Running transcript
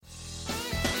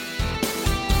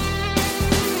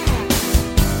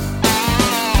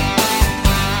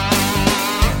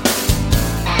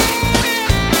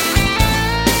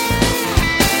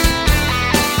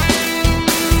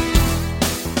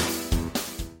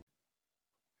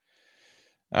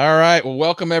All right. Well,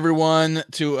 welcome everyone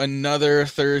to another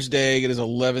Thursday. It is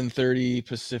 11:30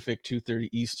 Pacific, 2:30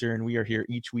 Eastern. We are here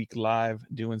each week live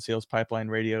doing Sales Pipeline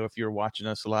Radio. If you're watching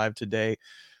us live today,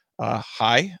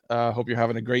 hi. Hope you're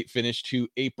having a great finish to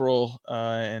April,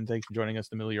 and thanks for joining us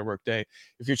in the middle of your workday.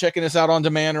 If you're checking us out on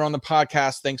demand or on the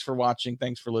podcast, thanks for watching.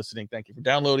 Thanks for listening. Thank you for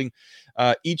downloading.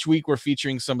 Each week, we're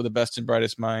featuring some of the best and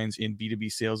brightest minds in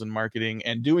B2B sales and marketing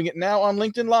and doing it now on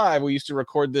LinkedIn Live. We used to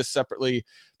record this separately,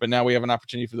 but now we have an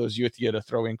opportunity for those with you to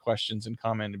throw in questions and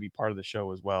comment and be part of the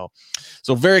show as well.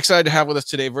 So very excited to have with us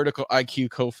today Vertical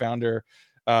IQ co-founder,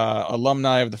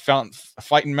 alumni of the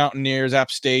Fighting Mountaineers,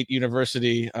 App State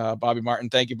University, Bobby Martin.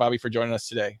 Thank you, Bobby, for joining us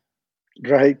today.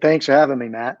 Great. Thanks for having me,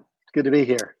 Matt. It's good to be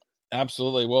here.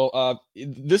 Absolutely. Well,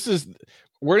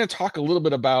 we're going to talk a little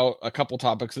bit about a couple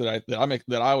topics that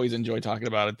I always enjoy talking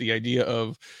about it. The idea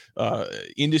of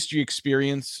industry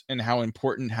experience and how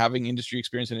important having industry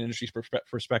experience and industry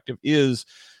perspective is,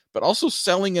 but also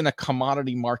selling in a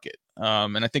commodity market.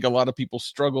 And I think a lot of people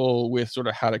struggle with sort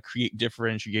of how to create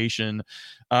differentiation.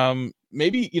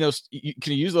 Maybe,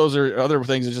 can you use those or other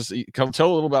things and just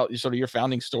tell a little about sort of your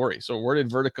founding story? So where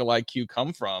did Vertical IQ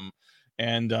come from?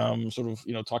 And sort of,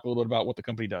 talk a little bit about what the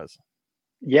company does.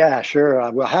 Yeah, sure.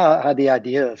 Well, how I had the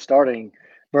idea of starting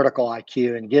Vertical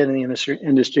IQ and getting the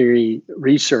industry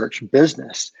research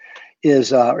business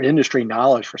is or industry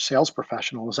knowledge for sales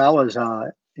professionals. I was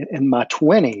in my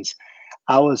 20s.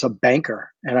 I was a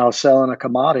banker and I was selling a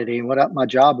commodity, and what my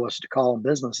job was to call on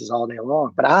businesses all day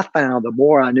long. But I found the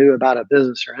more I knew about a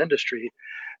business or industry,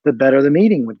 the better the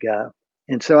meeting would go.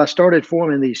 And so I started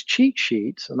forming these cheat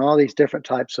sheets and all these different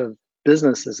types of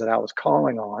businesses that I was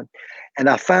calling on. And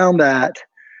I found that,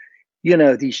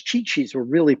 these cheat sheets were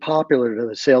really popular to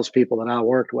the salespeople that I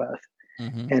worked with.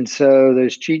 Mm-hmm. And so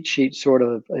those cheat sheets sort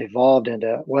of evolved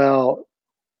into, well,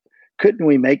 couldn't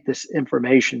we make this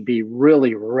information be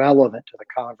really relevant to the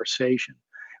conversation,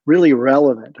 really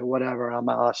relevant to whatever I'm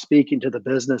speaking to the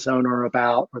business owner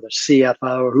about, or the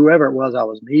CFO, or whoever it was I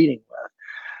was meeting with?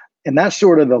 And that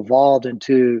sort of evolved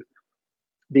into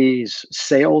these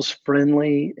sales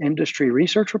friendly industry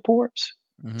research reports,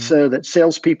 so that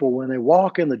salespeople, when they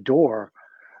walk in the door,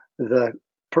 the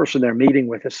person they're meeting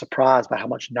with is surprised by how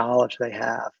much knowledge they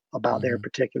have about their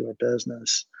particular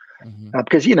business.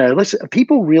 Because, listen,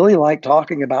 people really like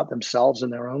talking about themselves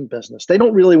and their own business. They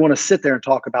don't really want to sit there and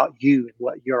talk about you and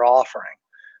what you're offering,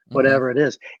 whatever it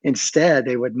is. Instead,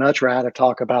 they would much rather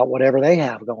talk about whatever they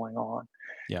have going on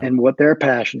and what their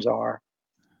passions are.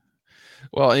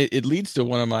 Well, it leads to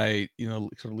one of my,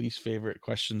 sort of least favorite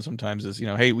questions sometimes is,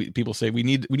 hey, people say we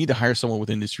need to hire someone with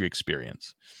industry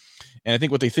experience. And I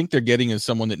think what they think they're getting is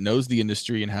someone that knows the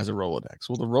industry and has a Rolodex.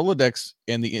 Well, the Rolodex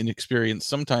and the inexperience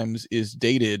sometimes is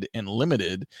dated and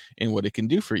limited in what it can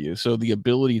do for you. So the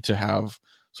ability to have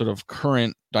sort of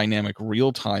current, dynamic,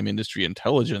 real-time industry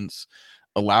intelligence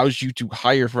allows you to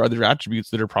hire for other attributes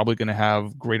that are probably going to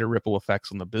have greater ripple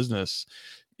effects on the business.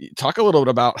 Talk a little bit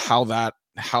about how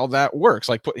that works.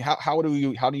 Like, how do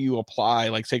you apply,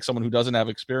 like, take someone who doesn't have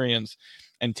experience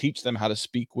and teach them how to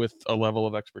speak with a level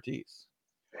of expertise?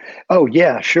 Oh,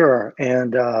 yeah, sure.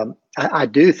 And I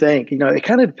do think, it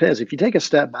kind of depends. If you take a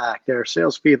step back, there are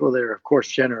salespeople that are, of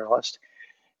course, generalists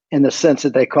in the sense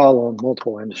that they call on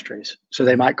multiple industries. So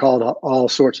they might call to all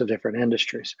sorts of different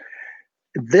industries.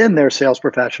 Then there are sales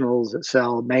professionals that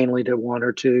sell mainly to one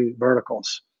or two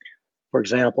verticals. For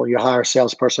example, you hire a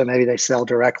salesperson, maybe they sell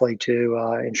directly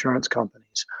to insurance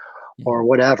companies or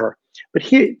whatever. But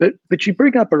you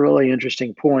bring up a really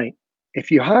interesting point. If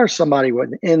you hire somebody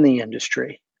in the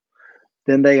industry,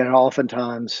 then they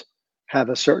oftentimes have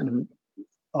a certain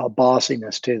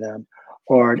bossiness to them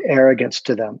or an arrogance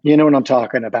to them. You know what I'm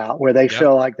talking about? Where they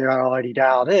feel like they're already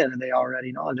dialed in and they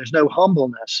already know. And there's no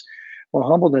humbleness. Well,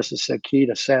 humbleness is so key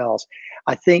to sales.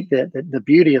 I think that the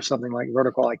beauty of something like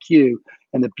Vertical IQ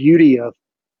and the beauty of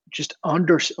just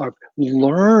of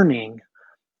learning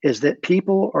is that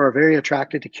people are very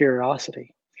attracted to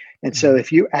curiosity. And so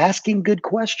if you're asking good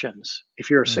questions, if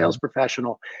you're a sales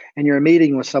professional and you're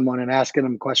meeting with someone and asking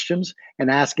them questions and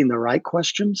asking the right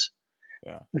questions,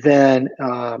 then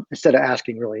instead of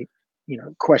asking really,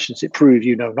 questions that prove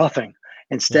you know nothing,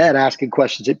 instead asking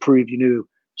questions that prove you knew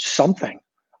something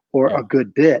or a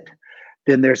good bit,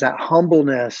 then there's that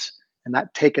humbleness and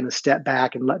that taking a step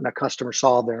back and letting a customer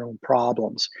solve their own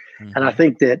problems. And I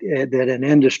think that an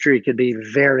industry could be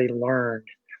very learned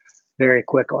very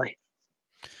quickly.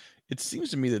 It seems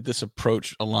to me that this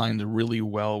approach aligns really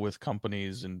well with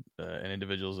companies and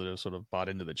individuals that have sort of bought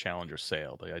into the challenger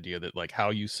sale. The idea that, like,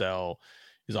 how you sell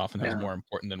is oftentimes more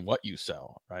important than what you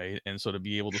sell, right? And so to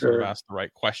be able to sort of ask the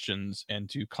right questions and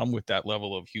to come with that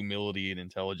level of humility and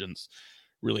intelligence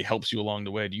really helps you along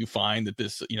the way. Do you find that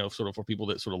this, sort of for people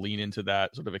that sort of lean into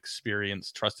that sort of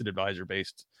experienced, trusted advisor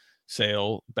based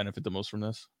sale benefit the most from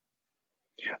this?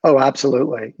 Oh,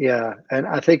 absolutely. Yeah. And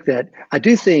I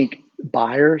do think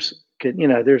buyers can,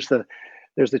 there's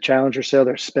the challenger sale,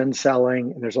 there's spin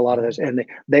selling, and there's a lot of those, and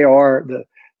they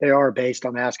are based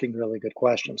on asking really good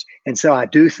questions. And so I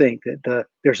do think that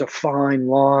there's a fine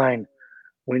line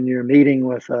when you're meeting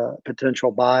with a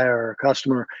potential buyer or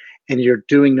customer and you're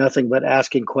doing nothing but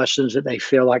asking questions that they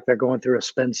feel like they're going through a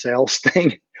spin sales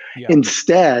thing. Yeah.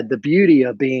 Instead, the beauty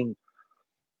of being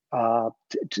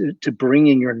to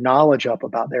bringing your knowledge up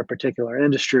about their particular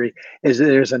industry is that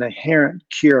there's an inherent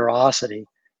curiosity,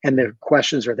 and the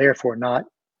questions are therefore not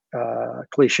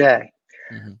cliche,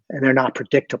 and they're not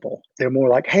predictable. They're more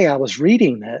like, hey, I was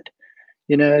reading that,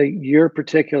 your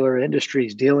particular industry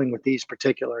is dealing with these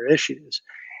particular issues.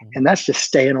 And that's just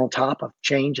staying on top of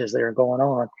changes that are going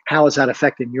on. How is that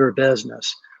affecting your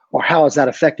business? Or how is that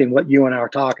affecting what you and I are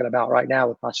talking about right now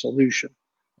with my solution?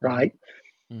 Right.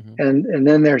 And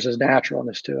then there's a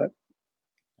naturalness to it.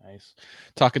 Nice.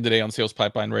 Talking today on Sales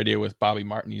Pipeline Radio with Bobby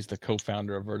Martin. He's the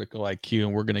co-founder of Vertical IQ,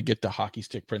 and we're going to get to hockey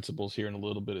stick principles here in a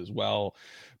little bit as well.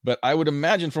 But I would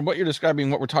imagine from what you're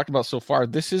describing, what we're talking about so far,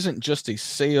 this isn't just a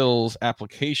sales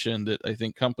application that I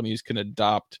think companies can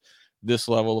adopt this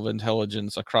level of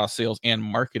intelligence across sales and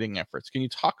marketing efforts. Can you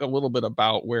talk a little bit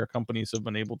about where companies have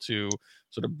been able to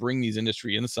sort of bring these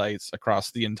industry insights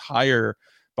across the entire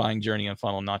buying journey and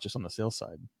funnel, not just on the sales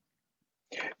side?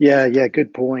 Yeah,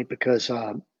 good point. Because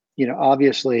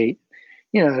obviously,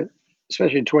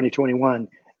 especially in 2021,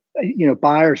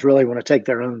 buyers really want to take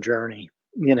their own journey.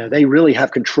 They really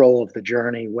have control of the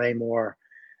journey way more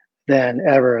than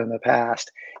ever in the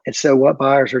past. And so what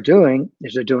buyers are doing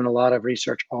is they're doing a lot of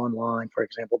research online, for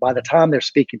example. By the time they're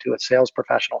speaking to a sales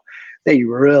professional, they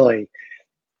really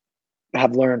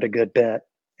have learned a good bit.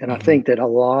 And I think that a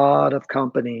lot of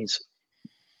companies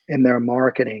in their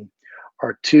marketing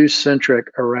are too centric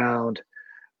around,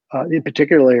 in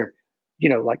particular,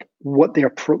 like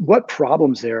what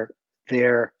problems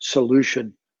their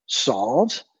solution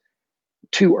solves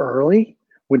too early.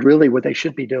 When really what they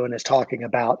should be doing is talking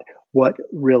about what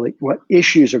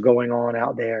issues are going on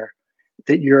out there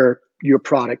that your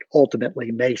product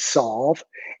ultimately may solve,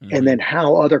 and then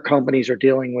how other companies are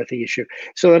dealing with the issue.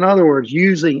 So in other words,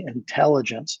 using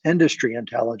industry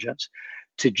intelligence,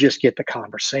 to just get the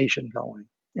conversation going.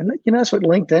 And that's what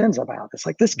LinkedIn's about. It's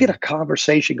like, let's get a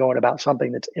conversation going about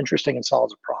something that's interesting and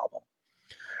solves a problem.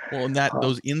 Well, and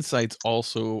those insights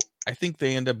also, I think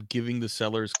they end up giving the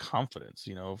sellers confidence.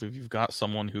 If you've got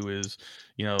someone who is,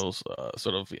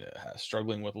 sort of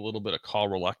struggling with a little bit of call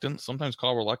reluctance, sometimes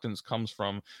call reluctance comes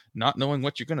from not knowing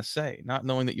what you're going to say, not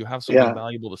knowing that you have something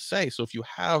valuable to say. So if you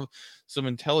have some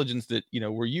intelligence that,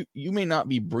 where you may not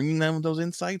be bringing them those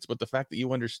insights, but the fact that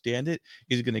you understand it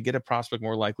is going to get a prospect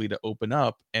more likely to open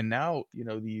up. And now,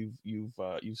 you've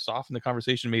softened the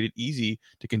conversation, made it easy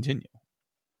to continue.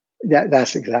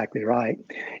 That's exactly right.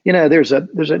 There's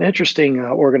an interesting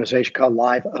organization called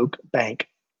Live Oak Bank,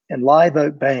 and Live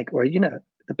Oak Bank, where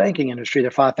the banking industry, there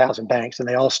are 5,000 banks, and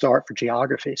they all start for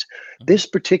geographies. This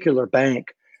particular bank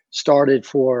started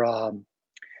for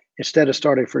instead of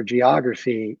starting for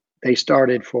geography, they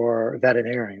started for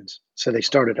veterinarians. So they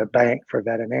started a bank for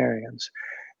veterinarians,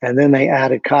 and then they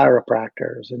added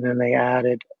chiropractors, and then they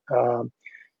added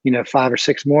 5 or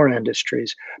 6 more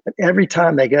industries. But every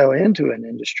time they go into an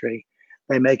industry,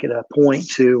 they make it a point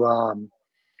to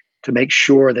make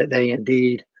sure that they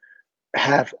indeed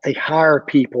they hire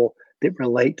people that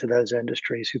relate to those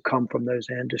industries, who come from those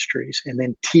industries, and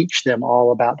then teach them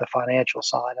all about the financial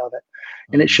side of it.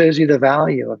 And it shows you the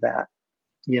value of that,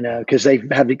 because they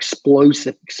have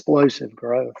explosive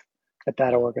growth at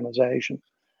that organization.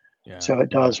 Yeah. So it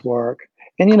does work.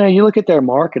 And, you look at their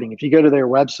marketing. If you go to their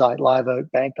website,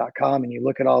 liveoakbank.com, and you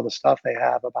look at all the stuff they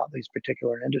have about these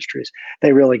particular industries,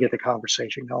 they really get the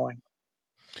conversation going.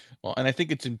 Well, and I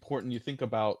think it's important you think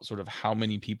about sort of how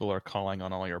many people are calling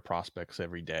on all your prospects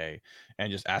every day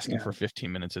and just asking for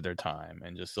 15 minutes of their time,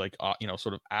 and just like,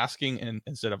 sort of asking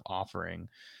instead of offering.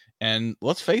 And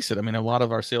let's face it, I mean, a lot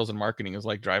of our sales and marketing is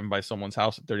like driving by someone's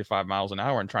house at 35 miles an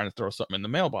hour and trying to throw something in the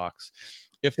mailbox.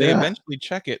 If they eventually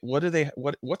check it, what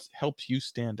helps you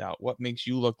stand out? What makes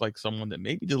you look like someone that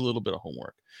maybe did a little bit of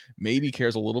homework, maybe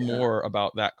cares a little more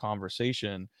about that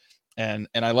conversation? And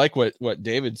I like what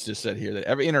David's just said here, that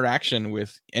every interaction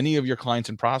with any of your clients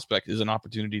and prospects is an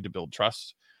opportunity to build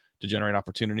trust, to generate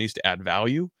opportunities, to add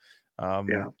value.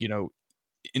 In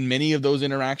many of those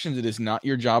interactions, it is not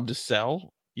your job to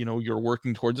sell. You're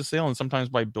working towards a sale, and sometimes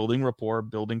by building rapport,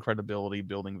 building credibility,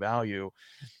 building value,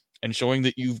 and showing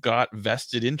that you've got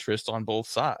vested interest on both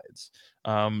sides.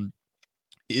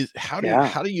 How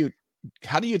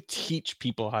do you teach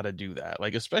people how to do that?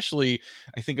 Like, especially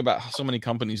I think about so many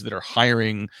companies that are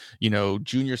hiring,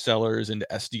 junior sellers into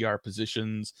SDR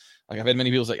positions. Like, I've had many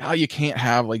people say, oh, you can't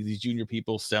have like these junior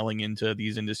people selling into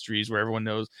these industries where everyone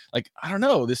knows. Like, I don't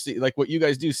know, this, like what you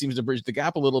guys do seems to bridge the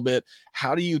gap a little bit.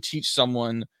 How do you teach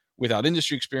someone without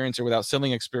industry experience or without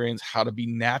selling experience how to be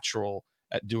natural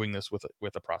at doing this with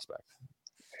a prospect?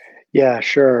 Yeah,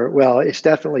 sure. Well, it's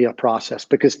definitely a process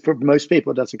because for most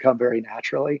people, it doesn't come very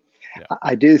naturally. Yeah.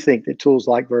 I do think that tools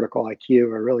like Vertical IQ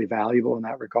are really valuable in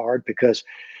that regard because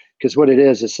what it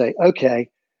is say, okay,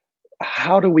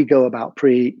 how do we go about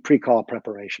pre-call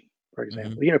preparation, for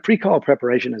example? Mm-hmm. Pre-call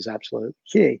preparation is absolute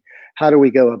key. How do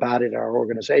we go about it in our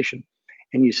organization?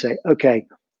 And you say, okay,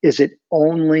 is it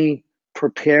only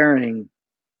preparing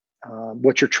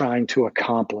what you're trying to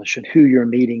accomplish and who you're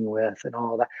meeting with and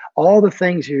all that, all the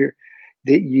things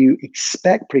that you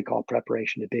expect pre-call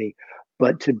preparation to be,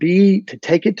 but to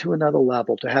take it to another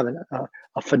level, to have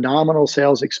a phenomenal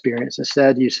sales experience.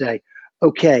 Instead, you say,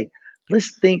 okay,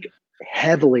 let's think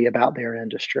heavily about their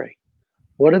industry.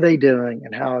 What are they doing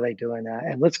and how are they doing that?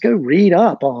 And let's go read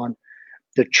up on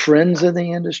the trends of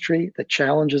the industry, the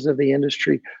challenges of the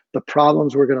industry, the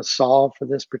problems we're going to solve for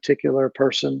this particular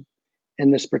person in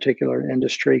this particular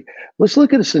industry. Let's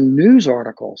look at some news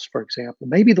articles, for example.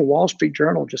 Maybe the Wall Street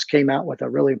Journal just came out with a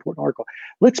really important article.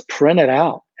 Let's print it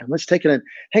out and let's take it in.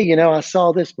 Hey, I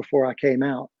saw this before I came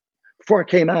out. Before I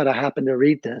came out, I happened to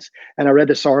read this and I read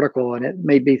this article and it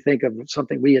made me think of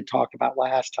something we had talked about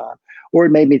last time, or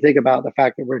it made me think about the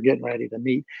fact that we're getting ready to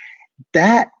meet.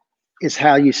 That is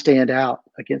how you stand out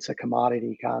against a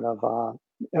commodity kind of,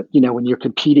 when you're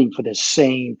competing for the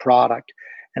same product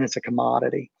and it's a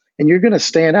commodity. And you're going to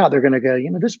stand out. They're going to go,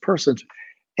 this person's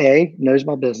A, knows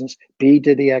my business, B,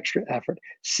 did the extra effort,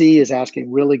 C, is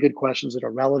asking really good questions that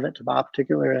are relevant to my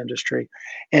particular industry,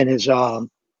 and is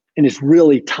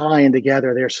really tying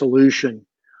together their solution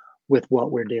with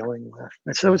what we're dealing with.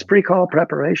 And so it's pre-call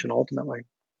preparation ultimately.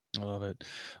 I love it.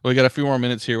 Well, we got a few more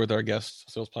minutes here with our guest,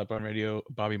 Sales Pipeline Radio,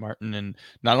 Bobby Martin, and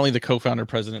not only the co-founder,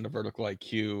 president of Vertical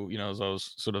IQ. As I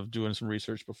was sort of doing some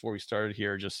research before we started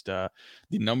here, just the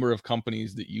number of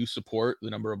companies that you support, the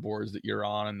number of boards that you're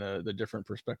on, and the different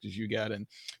perspectives you get, and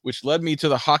which led me to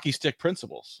the hockey stick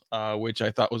principles, which I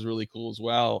thought was really cool as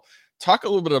well. Talk a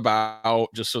little bit about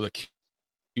just sort of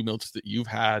cumulative that you've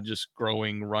had, just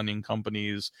growing, running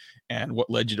companies, and what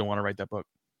led you to want to write that book.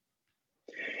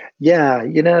 Yeah,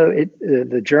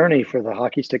 the journey for the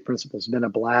hockey stick principle has been a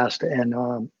blast. And,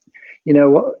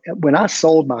 when I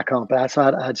sold my company,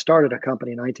 I'd started a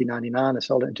company in 1999. I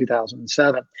sold it in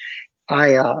 2007.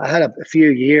 I had a few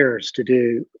years to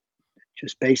do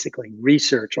just basically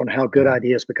research on how good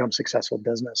ideas become successful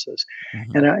businesses.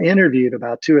 Mm-hmm. And I interviewed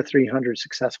about 200 or 300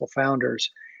 successful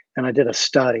founders, and I did a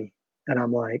study. And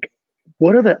I'm like,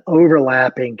 what are the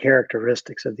overlapping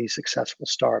characteristics of these successful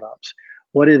startups?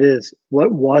 What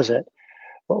was it?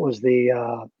 What was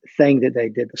the thing that they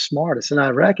did the smartest? And I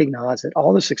recognized that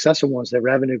all the successful ones, their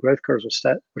revenue growth curves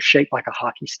were shaped like a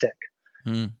hockey stick.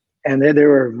 Mm. And there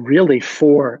were really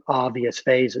 4 obvious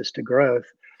phases to growth.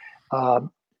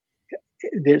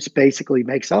 This basically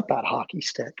makes up that hockey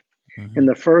stick. Mm-hmm. And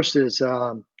the first is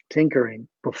tinkering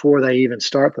before they even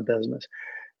start the business.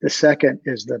 The second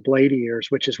is the blade years,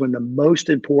 which is when the most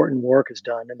important work is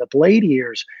done. And the blade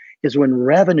years is when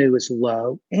revenue is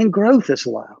low and growth is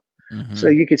low. Mm-hmm. So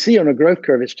you can see on a growth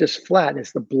curve, it's just flat.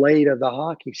 It's the blade of the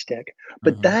hockey stick.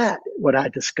 But what I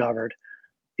discovered,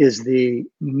 is the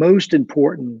most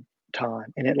important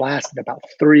time. And it lasted about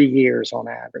 3 years on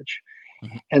average.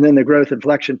 Mm-hmm. And then the growth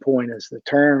inflection point is the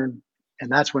turn. And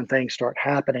that's when things start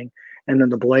happening. And then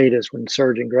the blade is when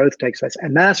surging growth takes place.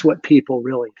 And that's what people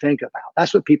really think about.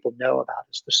 That's what people know about,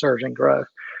 is the surging growth.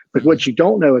 But what you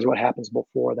don't know is what happens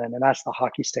before then. And that's the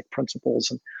hockey stick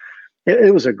principles. And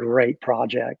it was a great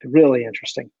project. Really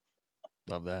interesting.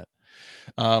 Love that.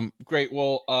 Great.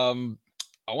 Well,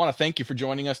 I want to thank you for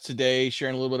joining us today,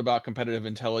 sharing a little bit about competitive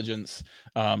intelligence,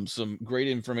 some great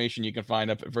information you can find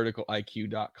up at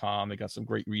verticaliq.com. They got some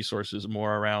great resources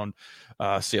more around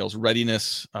sales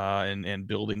readiness and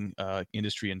building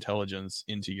industry intelligence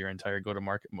into your entire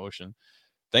go-to-market motion.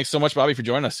 Thanks so much, Bobby, for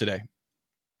joining us today.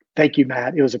 Thank you,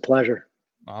 Matt. It was a pleasure.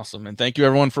 Awesome. And thank you,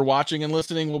 everyone, for watching and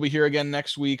listening. We'll be here again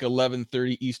next week,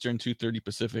 11:30 Eastern, 2:30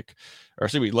 Pacific. Or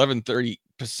excuse me, 11:30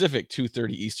 Pacific,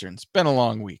 2:30 Eastern. It's been a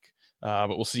long week. But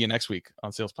we'll see you next week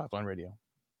on Sales Pipeline Radio.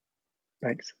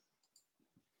 Thanks.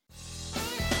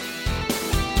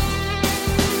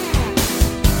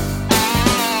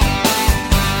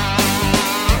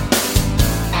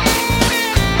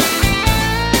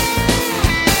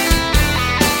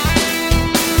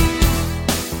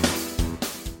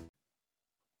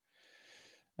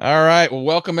 All right. Well,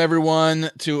 welcome everyone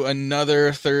to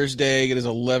another Thursday. It is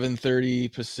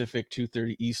 11:30 Pacific,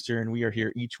 2:30 Eastern. We are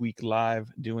here each week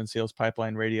live doing Sales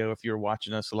Pipeline Radio. If you're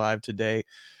watching us live today,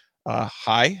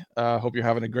 hi. Hope you're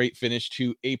having a great finish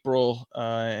to April,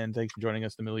 and thanks for joining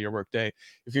us in the middle of your workday.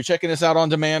 If you're checking us out on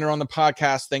demand or on the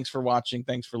podcast, thanks for watching.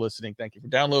 Thanks for listening. Thank you for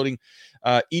downloading.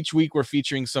 Each week, we're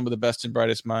featuring some of the best and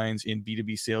brightest minds in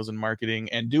B2B sales and marketing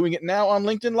and doing it now on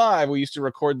LinkedIn Live. We used to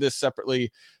record this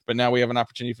separately, but now we have an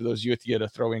opportunity for those of you to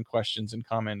throw in questions and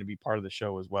comment and be part of the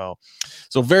show as well.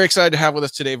 So very excited to have with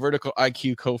us today, Vertical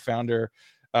IQ co-founder,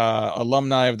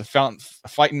 alumni of the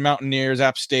Fighting Mountaineers,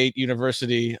 App State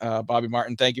University, Bobby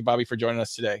Martin. Thank you, Bobby, for joining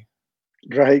us today.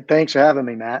 Great. Thanks for having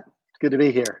me, Matt. It's good to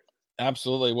be here.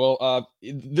 Absolutely. Well,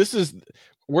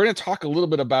 we're going to talk a little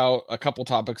bit about a couple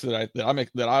topics that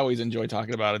I always enjoy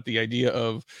talking about it. The idea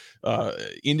of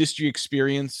industry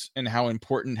experience and how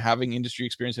important having industry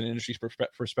experience and industry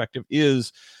perspective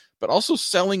is, but also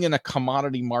selling in a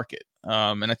commodity market.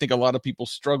 And I think a lot of people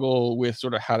struggle with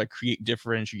sort of how to create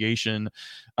differentiation.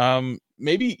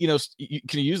 Maybe,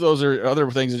 can you use those or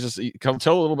other things and just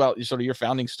tell a little about sort of your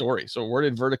founding story. So where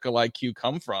did Vertical IQ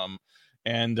come from?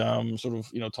 And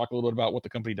talk a little bit about what the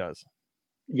company does.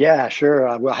 Yeah,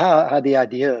 sure. Well, how I had the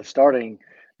idea of starting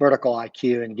Vertical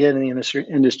IQ and getting the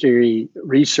industry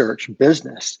research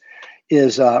business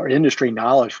is industry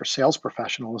knowledge for sales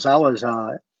professionals. I was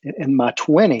in my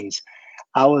 20s.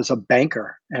 I was a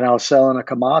banker and I was selling a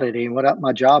commodity, and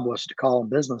my job was to call on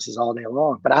businesses all day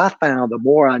long. But I found the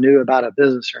more I knew about a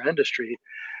business or industry,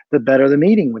 the better the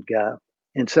meeting would go.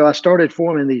 And so I started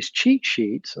forming these cheat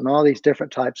sheets and all these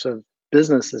different types of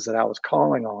businesses that I was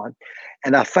calling on.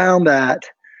 And I found that,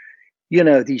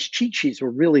 these cheat sheets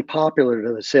were really popular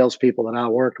to the salespeople that I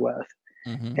worked with.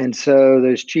 Mm-hmm. And so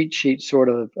those cheat sheets sort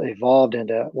of evolved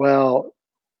into, well,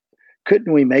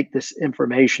 couldn't we make this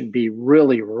information be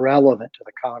really relevant to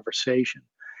the conversation,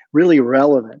 really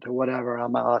relevant to whatever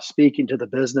I'm speaking to the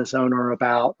business owner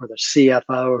about, or the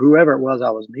CFO, or whoever it was I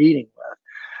was meeting with?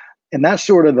 And that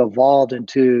sort of evolved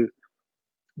into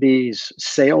these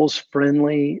sales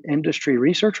friendly industry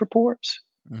research reports,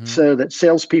 Mm-hmm. so that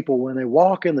salespeople, when they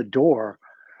walk in the door,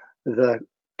 the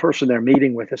person they're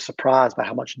meeting with is surprised by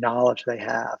how much knowledge they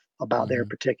have about their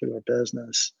particular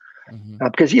business. Mm-hmm.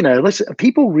 Because, listen,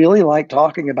 people really like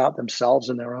talking about themselves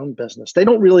and their own business. They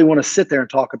don't really want to sit there and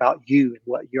talk about you and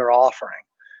what you're offering,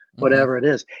 whatever it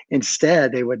is.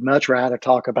 Instead, they would much rather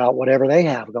talk about whatever they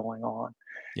have going on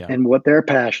and what their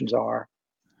passions are.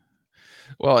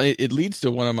 Well, it leads to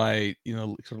one of my,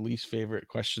 sort of least favorite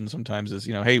questions sometimes is,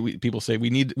 hey, people say we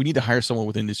need to hire someone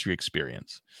with industry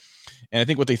experience. And I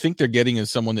think what they think they're getting is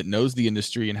someone that knows the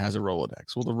industry and has a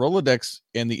Rolodex. Well, the Rolodex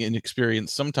and the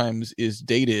inexperience sometimes is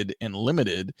dated and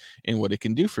limited in what it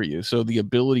can do for you. So the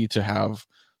ability to have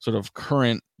sort of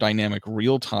current, dynamic,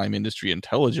 real-time industry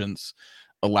intelligence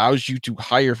allows you to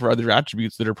hire for other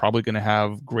attributes that are probably going to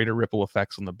have greater ripple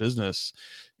effects on the business.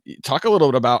 Talk a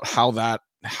little bit about how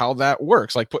that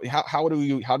works. Like, how do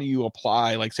you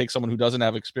apply, like, take someone who doesn't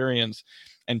have experience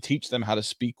and teach them how to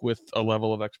speak with a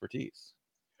level of expertise?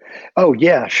 Oh,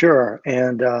 yeah, sure.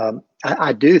 And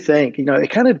I do think, it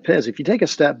kind of depends. If you take a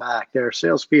step back, there are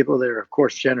salespeople that are, of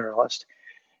course, generalists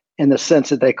in the sense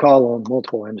that they call on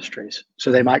multiple industries.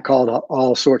 So they might call it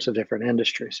all sorts of different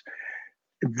industries.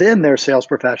 Then there are sales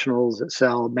professionals that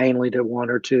sell mainly to one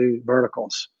or two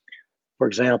verticals. For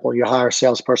example, you hire a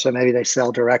salesperson, maybe they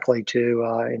sell directly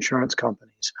to insurance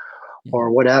companies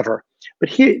or whatever.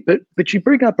 But you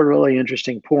bring up a really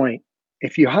interesting point.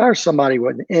 If you hire somebody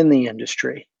in the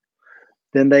industry,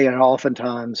 then they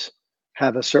oftentimes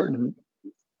have a certain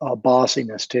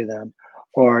bossiness to them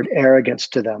or an arrogance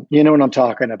to them. You know what I'm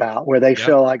talking about, where they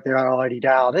feel like they're already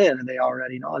dialed in and they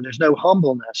already know. And there's no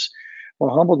humbleness.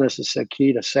 Well, humbleness is so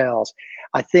key to sales.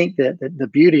 I think that the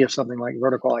beauty of something like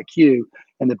Vertical IQ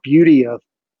and the beauty of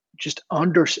just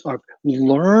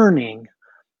learning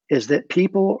is that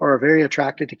people are very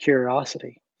attracted to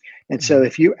curiosity. And so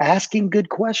if you're asking good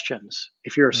questions,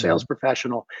 if you're a sales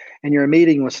professional and you're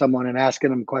meeting with someone and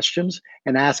asking them questions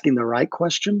and asking the right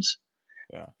questions,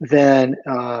 then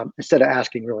instead of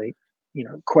asking really,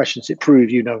 questions that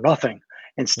prove you know nothing,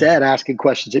 instead asking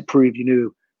questions that prove you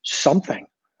knew something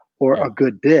or a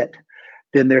good bit,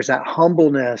 then there's that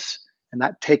humbleness and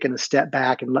that taking a step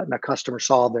back and letting a customer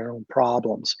solve their own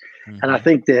problems. And I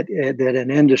think that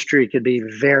an industry could be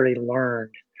very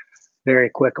learned very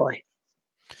quickly.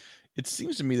 It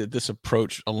seems to me that this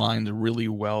approach aligns really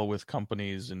well with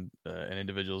companies and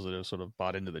individuals that have sort of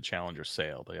bought into the challenger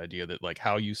sale. The idea that, like,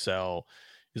 how you sell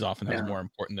is oftentimes more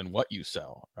important than what you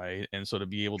sell, right? And so to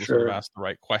be able to sort of ask the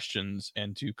right questions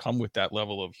and to come with that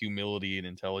level of humility and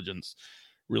intelligence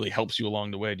really helps you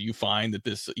along the way. Do you find that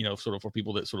this, sort of for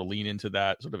people that sort of lean into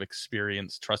that sort of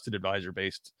experienced, trusted advisor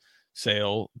based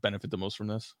sale benefit the most from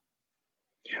this?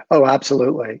 Oh,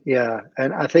 absolutely. Yeah.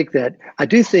 And I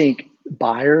do think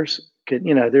buyers can,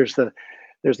 there's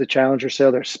the challenger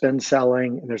sale, there's spin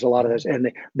selling, and there's a lot of those,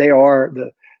 and they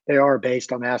are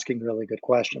based on asking really good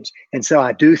questions. And so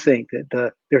I do think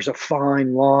that there's a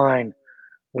fine line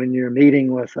when you're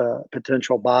meeting with a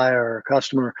potential buyer or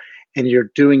customer and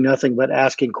you're doing nothing but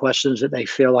asking questions that they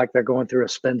feel like they're going through a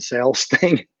spin sales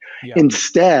thing. Yeah.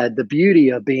 Instead, the beauty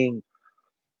of being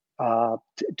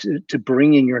to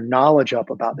bringing your knowledge up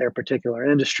about their particular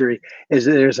industry is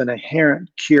that there's an inherent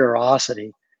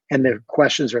curiosity, and the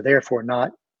questions are therefore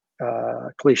not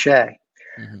cliche,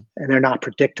 and they're not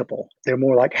predictable. They're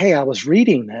more like, hey, I was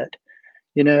reading that,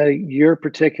 your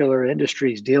particular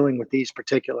industry is dealing with these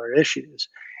particular issues.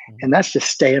 And that's just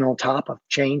staying on top of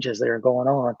changes that are going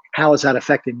on. How is that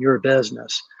affecting your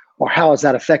business? Or how is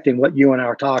that affecting what you and I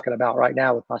are talking about right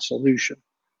now with my solution?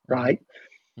 Right.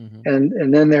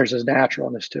 And then there's a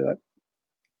naturalness to it.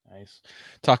 Nice.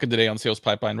 Talking today on Sales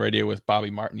Pipeline Radio with Bobby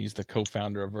Martin. He's the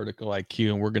co-founder of Vertical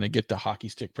IQ, and we're going to get to hockey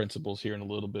stick principles here in a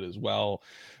little bit as well.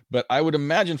 But I would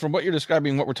imagine from what you're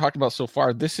describing, what we're talking about so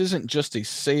far, this isn't just a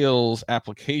sales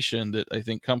application that I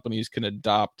think companies can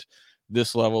adopt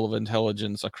this level of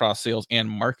intelligence across sales and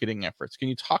marketing efforts. Can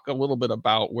you talk a little bit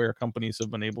about where companies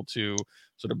have been able to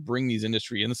sort of bring these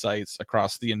industry insights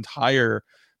across the entire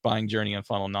buying journey and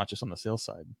funnel, not just on the sales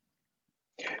side?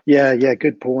 Yeah,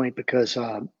 good point. Because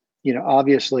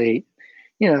obviously,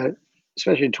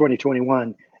 especially in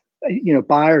 2021,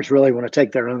 buyers really want to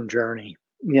take their own journey.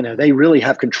 They really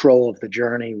have control of the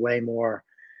journey way more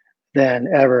than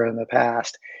ever in the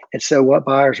past. And so what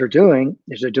buyers are doing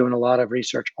is they're doing a lot of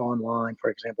research online, for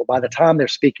example. By the time they're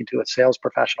speaking to a sales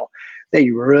professional, they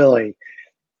really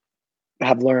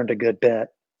have learned a good bit.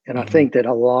 And I think that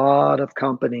a lot of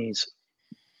companies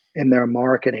in their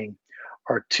marketing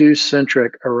are too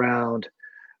centric around,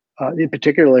 in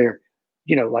particular,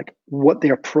 like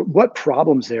what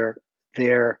problems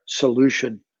their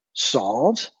solution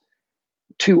solves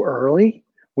too early.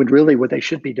 When really what they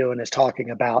should be doing is talking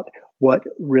about what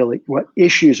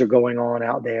issues are going on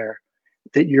out there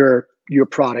that your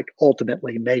product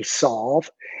ultimately may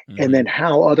solve, and then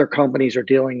how other companies are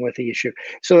dealing with the issue.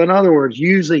 So in other words,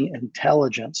 using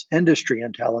industry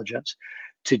intelligence,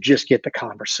 to just get the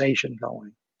conversation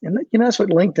going. And that's what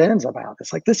LinkedIn's about.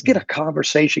 It's like, let's get a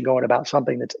conversation going about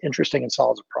something that's interesting and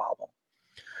solves a problem.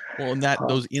 Well, and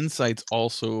those insights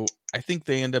also, I think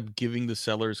they end up giving the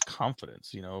sellers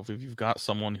confidence. If you've got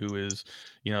someone who is,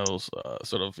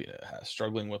 sort of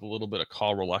struggling with a little bit of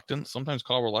call reluctance, sometimes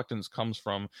call reluctance comes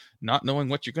from not knowing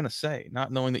what you're going to say,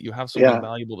 not knowing that you have something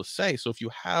valuable to say. So if you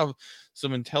have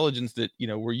some intelligence that,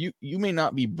 where you may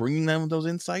not be bringing them those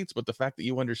insights, but the fact that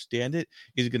you understand it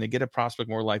is going to get a prospect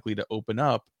more likely to open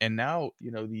up. And now,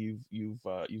 you've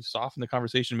softened the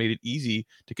conversation, made it easy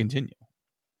to continue.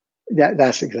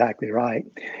 That's exactly right.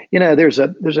 There's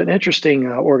an interesting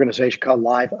organization called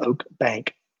Live Oak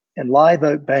Bank, and Live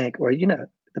Oak Bank, where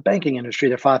the banking industry,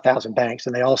 there are 5,000 banks,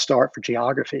 and they all start for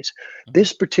geographies.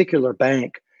 This particular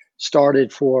bank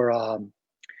started for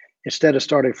instead of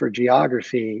starting for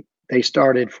geography, they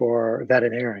started for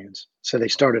veterinarians. So they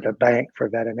started a bank for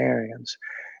veterinarians,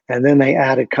 and then they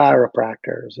added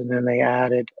chiropractors, and then they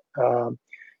added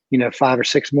 5 or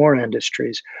 6 more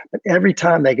industries. But every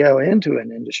time they go into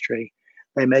an industry,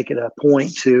 they make it a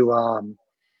point to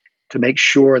make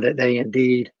sure that they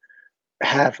indeed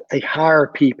they hire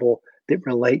people that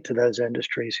relate to those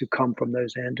industries, who come from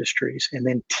those industries, and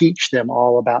then teach them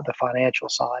all about the financial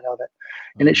side of it.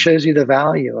 And it shows you the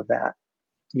value of that,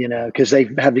 because they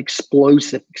have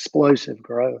explosive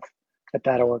growth at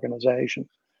that organization.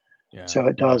 Yeah. So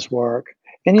it does work.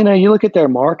 And, you look at their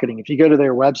marketing. If you go to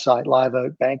their website,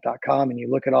 liveoakbank.com, and you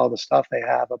look at all the stuff they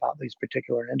have about these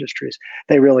particular industries,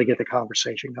 they really get the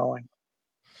conversation going.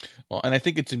 Well, and I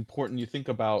think it's important you think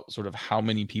about sort of how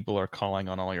many people are calling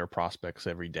on all your prospects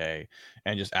every day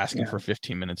and just asking for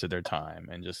 15 minutes of their time,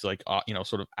 and just like,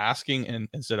 sort of asking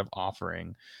instead of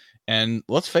offering. And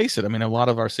let's face it, I mean, a lot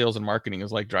of our sales and marketing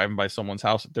is like driving by someone's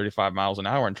house at 35 miles an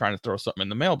hour and trying to throw something in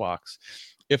the mailbox.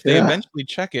 If they eventually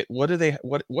check it,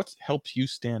 what helps you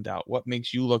stand out? What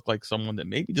makes you look like someone that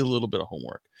maybe did a little bit of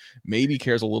homework, maybe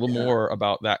cares a little more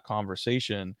about that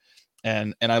conversation?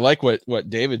 And I like what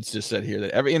David's just said here,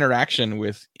 that every interaction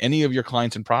with any of your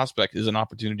clients and prospects is an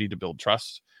opportunity to build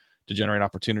trust, to generate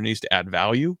opportunities, to add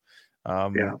value.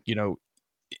 In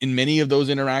many of those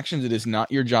interactions, it is not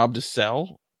your job to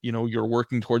sell. You're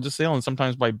working towards a sale, and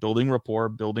sometimes by building rapport,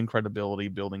 building credibility,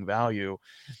 building value.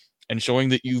 and showing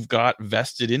that you've got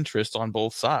vested interest on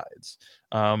both sides.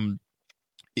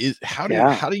 How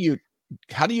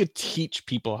do you teach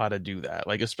people how to do that?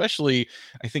 Like, especially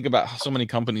I think about so many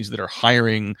companies that are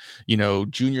hiring,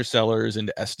 junior sellers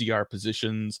into SDR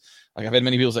positions. Like, I've had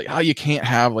many people say, oh, you can't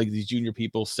have like these junior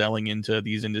people selling into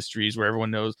these industries where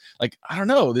everyone knows. Like, I don't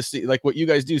know, this, like, what you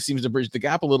guys do seems to bridge the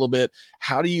gap a little bit.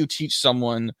 How do you teach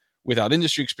someone without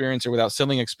industry experience or without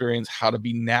selling experience how to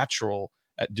be natural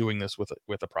at doing this with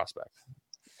a prospect?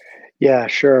 Yeah,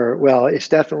 sure. Well, it's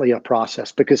definitely a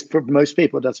process because for most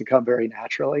people, it doesn't come very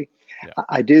naturally. Yeah.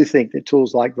 I do think that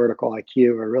tools like Vertical IQ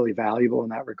are really valuable in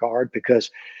that regard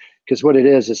because what it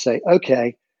is say,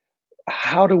 okay,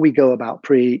 how do we go about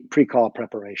pre-call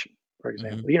preparation, for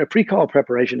example? Pre-call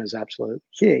preparation is absolutely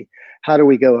key. How do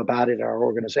we go about it in our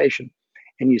organization?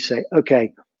 And you say,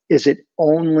 okay, is it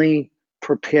only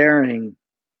preparing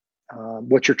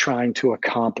what you're trying to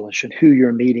accomplish and who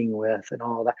you're meeting with and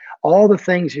all that, all the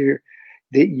things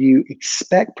that you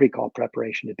expect pre-call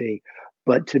preparation to be,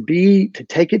 but to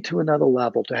take it to another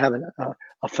level, to have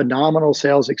a phenomenal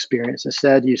sales experience.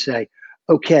 Instead, you say,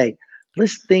 okay,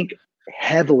 let's think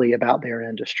heavily about their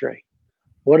industry.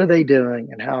 What are they doing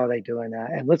and how are they doing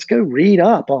that? And let's go read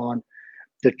up on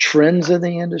the trends of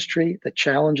the industry, the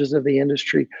challenges of the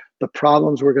industry, the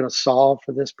problems we're going to solve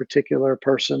for this particular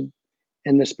person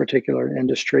in this particular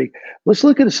industry. Let's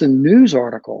look at some news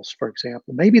articles, for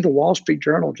example. Maybe the Wall Street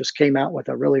Journal just came out with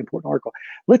a really important article.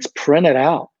 Let's print it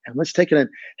out and let's take it in.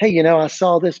 Hey, I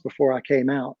saw this before I came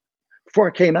out. Before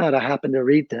I came out, I happened to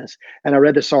read this and I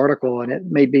read this article and it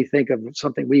made me think of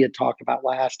something we had talked about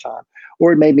last time,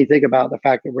 or it made me think about the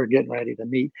fact that we're getting ready to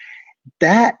meet.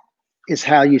 That is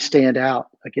how you stand out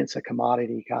against a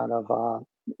commodity kind of,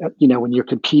 when you're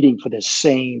competing for the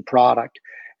same product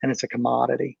and it's a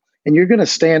commodity. And you're going to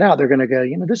stand out. They're going to go,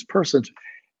 this person's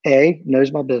A,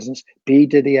 knows my business, B,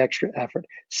 did the extra effort,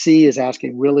 C, is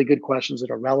asking really good questions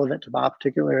that are relevant to my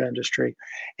particular industry,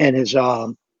 and is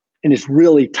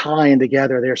really tying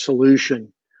together their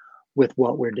solution with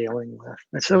what we're dealing with.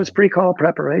 And so it's pre-call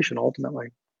preparation ultimately.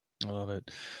 I love it.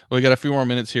 Well, we got a few more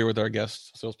minutes here with our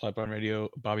guest, Sales Pipeline Radio,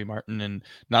 Bobby Martin, and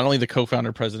not only the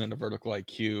co-founder, president of Vertical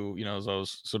IQ. As I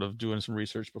was sort of doing some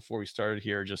research before we started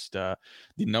here, just the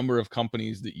number of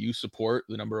companies that you support,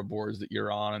 the number of boards that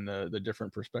you're on, and the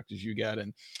different perspectives you get,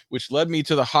 and which led me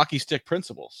to the hockey stick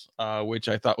principles, which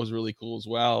I thought was really cool as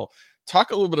well. Talk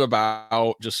a little bit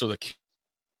about just so the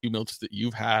cumulative that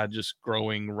you've had, just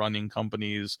growing, running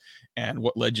companies, and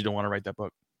what led you to want to write that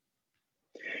book.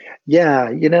 Yeah,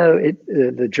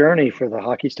 the journey for the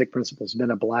hockey stick principle has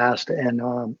been a blast. And,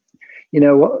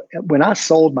 when I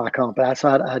sold my company,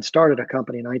 I had started a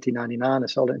company in 1999. I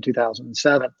sold it in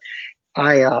 2007.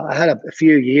 I had a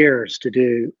few years to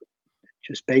do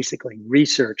just basically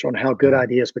research on how good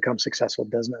ideas become successful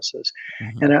businesses.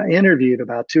 And I interviewed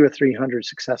about 200 or 300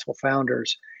 successful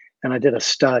founders, and I did a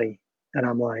study. And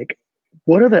I'm like,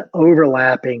 what are the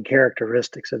overlapping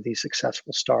characteristics of these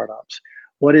successful startups?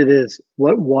 What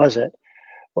was it?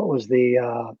 What was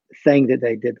the thing that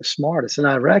they did the smartest? And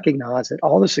I recognized that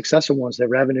all the successful ones, their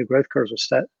revenue growth curves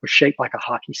were shaped like a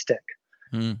hockey stick.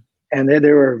 And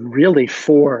there were really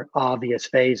 4 obvious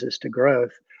phases to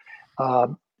growth.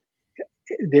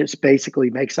 This basically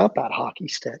makes up that hockey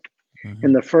stick.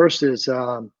 And the first is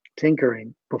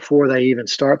tinkering before they even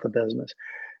start the business.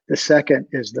 The second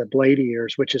is the blade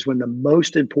years, which is when the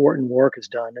most important work is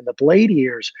done. And the blade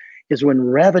years is when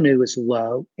revenue is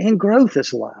low and growth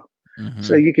is low.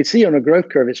 So you can see on a growth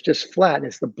curve, it's just flat and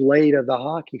it's the blade of the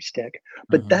hockey stick.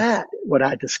 But what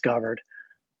I discovered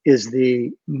is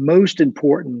the most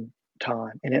important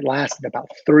time. And it lasted about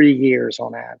 3 years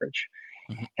on average.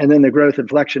 And then the growth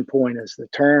inflection point is the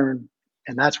turn.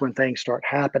 And that's when things start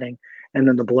happening. And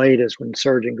then the blade is when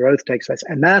surging growth takes place.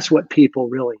 And that's what people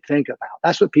really think about.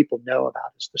 That's what people know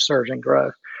about is the surging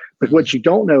growth. But what you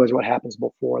don't know is what happens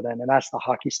before then. And that's the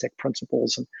hockey stick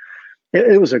principles. And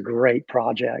it was a great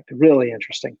project. Really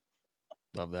interesting.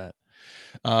 Love that.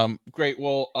 Great.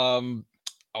 Well,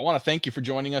 I want to thank you for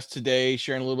joining us today,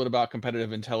 sharing a little bit about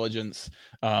competitive intelligence.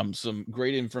 Some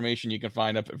great information you can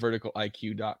find up at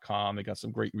verticaliq.com. They got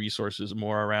some great resources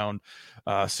more around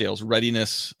sales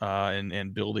readiness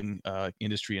and building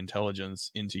industry intelligence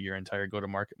into your entire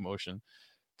go-to-market motion.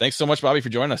 Thanks so much, Bobby, for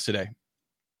joining us today.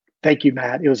 Thank you,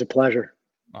 Matt. It was a pleasure.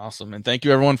 Awesome. And thank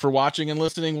you, everyone, for watching and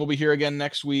listening. We'll be here again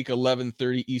next week,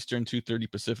 11:30 Eastern,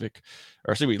 2:30 Pacific.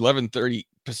 Or excuse me, 11:30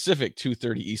 Pacific,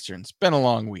 2:30 Eastern. It's been a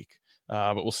long week.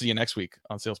 But we'll see you next week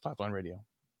on Sales Pipeline Radio.